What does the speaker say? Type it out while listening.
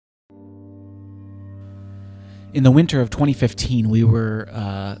In the winter of 2015, we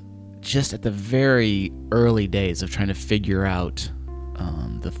were just at the very early days of trying to figure out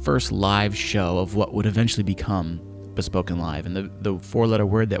the first live show of what would eventually become Bespoken Live. And the four-letter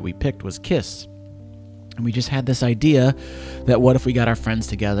word that we picked was KISS. And we just had this idea that what if we got our friends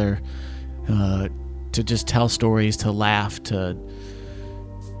together to just tell stories, to laugh, to,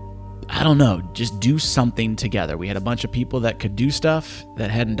 I don't know, just do something together. We had a bunch of people that could do stuff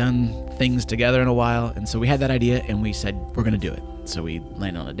that hadn't done things together in a while. And so we had that idea and we said, we're going to do it. So we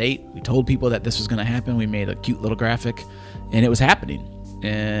landed on a date. We told people that this was going to happen. We made a cute little graphic and it was happening.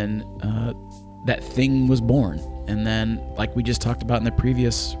 And that thing was born. And then, like we just talked about in the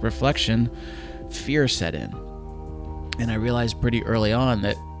previous reflection, fear set in. And I realized pretty early on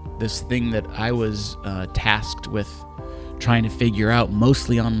that this thing that I was tasked with trying to figure out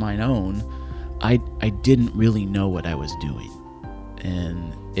mostly on my own, I didn't really know what I was doing.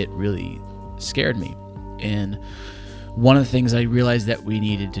 And it really scared me. And one of the things I realized that we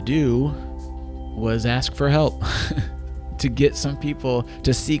needed to do was ask for help. To get some people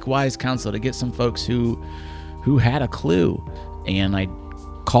to seek wise counsel, to get some folks who had a clue. And I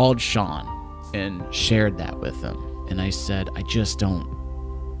called Sean and shared that with him. And I said, I just don't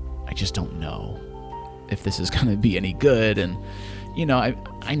know if this is going to be any good. And, you know,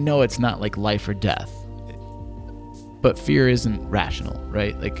 I know it's not like life or death, but fear isn't rational,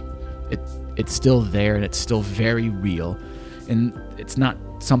 right? Like it's still there and it's still very real. And it's not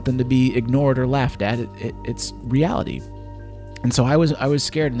something to be ignored or laughed at. It's reality. And so I was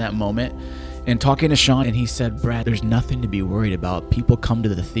scared in that moment and talking to Sean, and he said, Brad, there's nothing to be worried about. People come to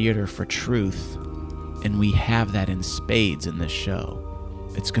the theater for truth, and we have that in spades in this show.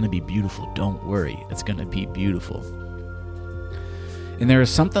 It's going to be beautiful. Don't worry. It's going to be beautiful. And there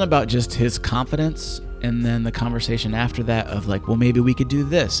was something about just his confidence, and then the conversation after that of like, well, maybe we could do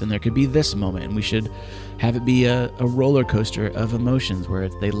this, and there could be this moment, and we should have it be a roller coaster of emotions where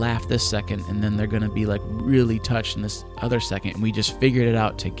they laugh this second, and then they're going to be like really touched in this other second, and we just figured it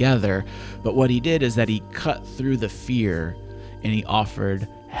out together. But what he did is that he cut through the fear, and he offered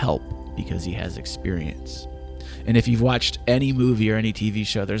help because he has experience. And if you've watched any movie or any TV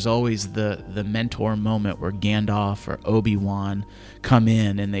show, there's always the mentor moment where Gandalf or Obi-Wan come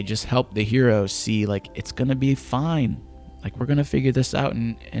in and they just help the hero see, like, it's going to be fine. Like, we're going to figure this out.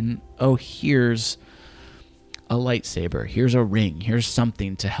 And oh, here's a lightsaber. Here's a ring. Here's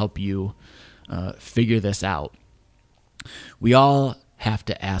something to help you figure this out. We all have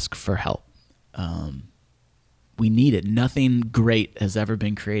to ask for help. We need it. Nothing great has ever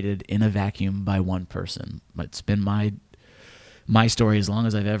been created in a vacuum by one person. It's been my story as long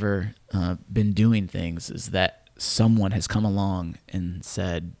as I've ever been doing things, is that someone has come along and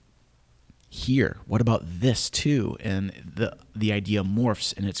said, here, what about this too? And the idea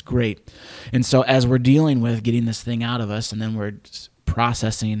morphs, and it's great. And so as we're dealing with getting this thing out of us, and then we're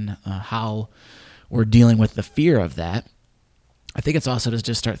processing how we're dealing with the fear of that, I think it's also to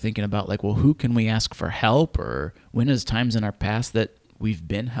just start thinking about, like, well, who can we ask for help, or when is times in our past that we've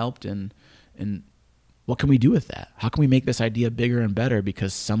been helped, and what can we do with that? How can we make this idea bigger and better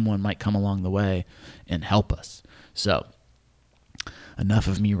because someone might come along the way and help us? So enough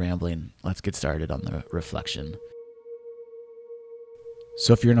of me rambling. Let's get started on the reflection.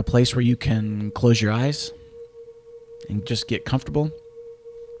 So if you're in a place where you can close your eyes and just get comfortable,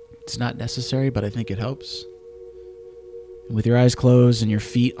 it's not necessary, but I think it helps. With your eyes closed and your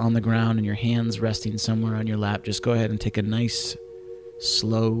feet on the ground and your hands resting somewhere on your lap, just go ahead and take a nice,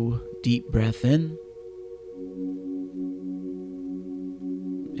 slow, deep breath in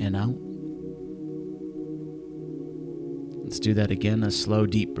and out. Let's do that again. A slow,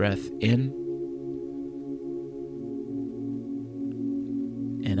 deep breath in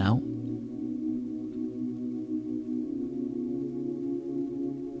and out.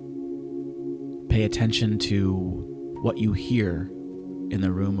 Pay attention to what you hear in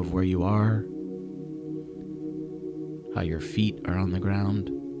the room of where you are, how your feet are on the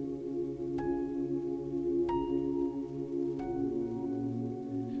ground.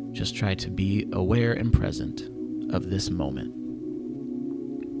 Just try to be aware and present of this moment.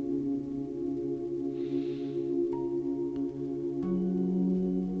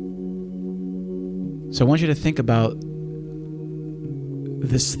 So I want you to think about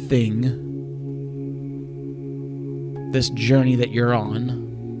this thing, this journey that you're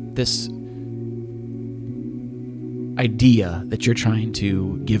on, this idea that you're trying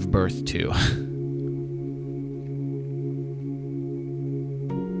to give birth to.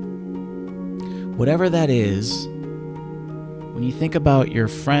 Whatever that is, when you think about your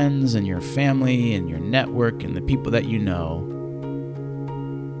friends and your family and your network and the people that you know,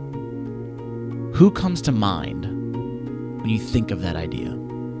 Who comes to mind when you think of that idea?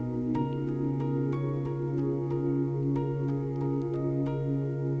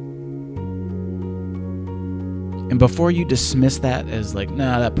 And before you dismiss that as like,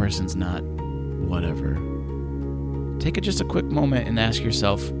 nah, that person's not whatever, take just a quick moment and ask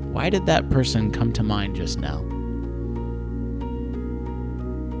yourself, why did that person come to mind just now?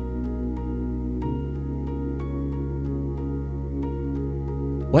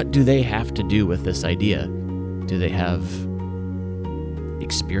 What do they have to do with this idea? Do they have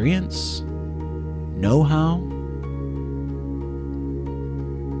experience? Know-how?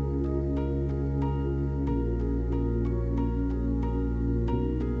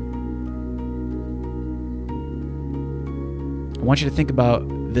 I want you to think about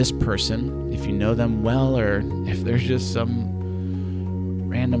this person, if you know them well or if they're just some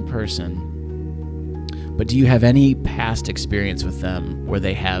random person. But do you have any past experience with them where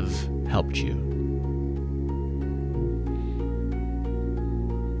they have helped you?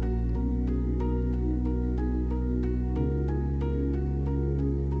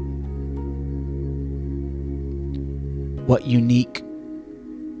 What unique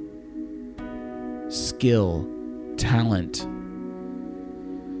skill, talent,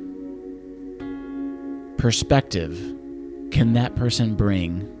 perspective can that person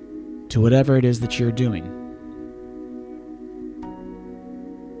bring to whatever it is that you're doing?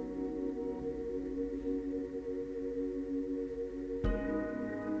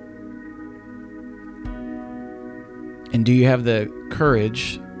 And do you have the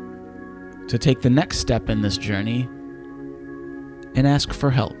courage to take the next step in this journey and ask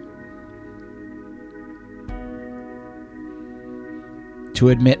for help? To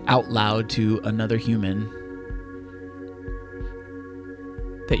admit out loud to another human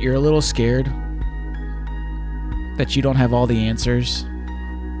that you're a little scared, that you don't have all the answers,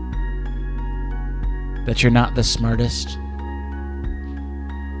 that you're not the smartest,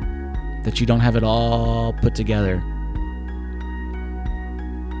 that you don't have it all put together,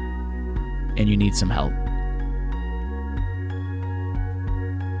 and you need some help.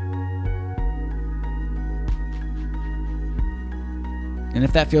 And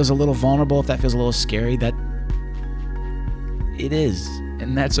if that feels a little vulnerable, if that feels a little scary, that it is,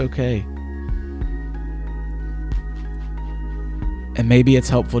 and that's okay. And maybe it's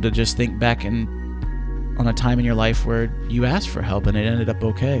helpful to just think back on a time in your life where you asked for help and it ended up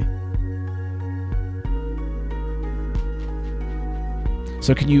okay.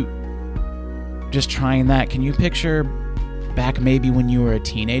 So can you, just trying that, can you picture back maybe when you were a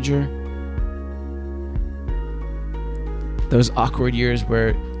teenager? Those awkward years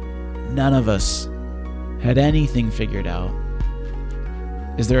where none of us had anything figured out.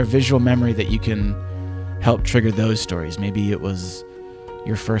 Is there a visual memory that you can help trigger those stories? Maybe it was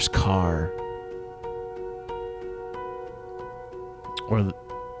your first car, or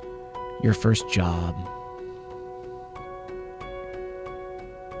your first job.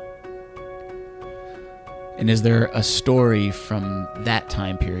 And is there a story from that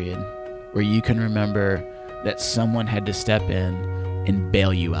time period where you can remember that someone had to step in and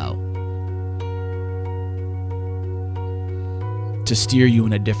bail you out, to steer you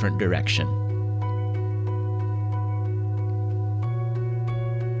in a different direction?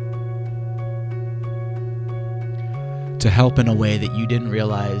 To help in a way that you didn't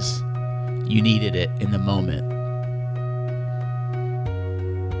realize you needed it in the moment.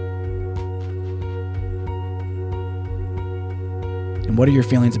 And what are your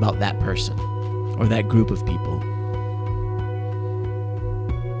feelings about that person or that group of people?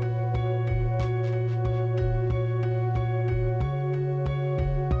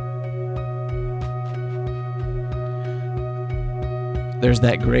 There's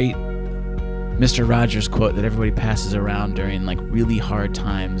that great Mr. Rogers quote that everybody passes around during like really hard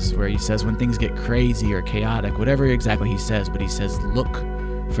times, where he says when things get crazy or chaotic, whatever exactly he says, but he says, look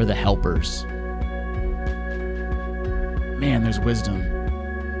for the helpers. Man, there's wisdom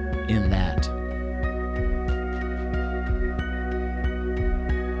in that.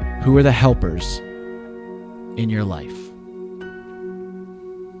 Who are the helpers in your life?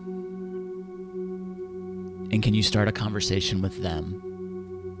 And can you start a conversation with them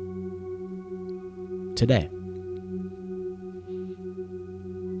today?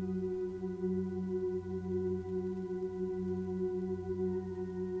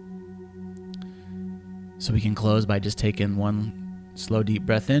 So we can close by just taking one slow, deep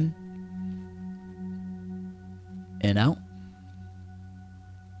breath in and out.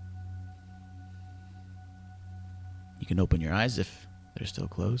 You can open your eyes if they're still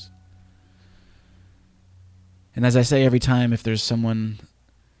closed. And as I say every time, if there's someone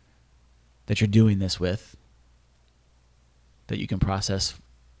that you're doing this with, that you can process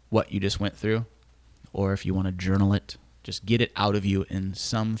what you just went through, or if you want to journal it, just get it out of you in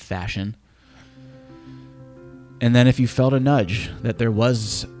some fashion. And then if you felt a nudge that there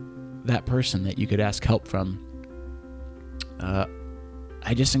was that person that you could ask help from,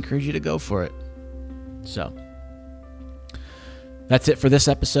 I just encourage you to go for it. So that's it for this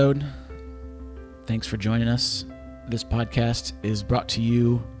episode. Thanks for joining us. This podcast is brought to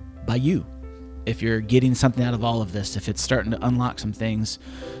you by you. If you're getting something out of all of this, if it's starting to unlock some things,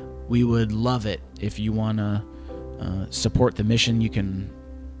 we would love it. If you want to support the mission, you can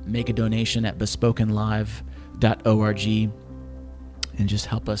make a donation at bespokenlive.org and just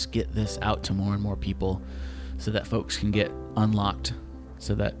help us get this out to more and more people so that folks can get unlocked,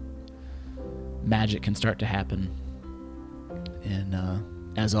 so that magic can start to happen. And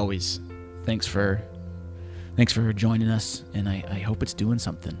as always, thanks for joining us, and I hope it's doing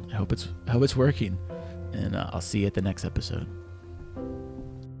something. I hope it's working, and I'll see you at the next episode.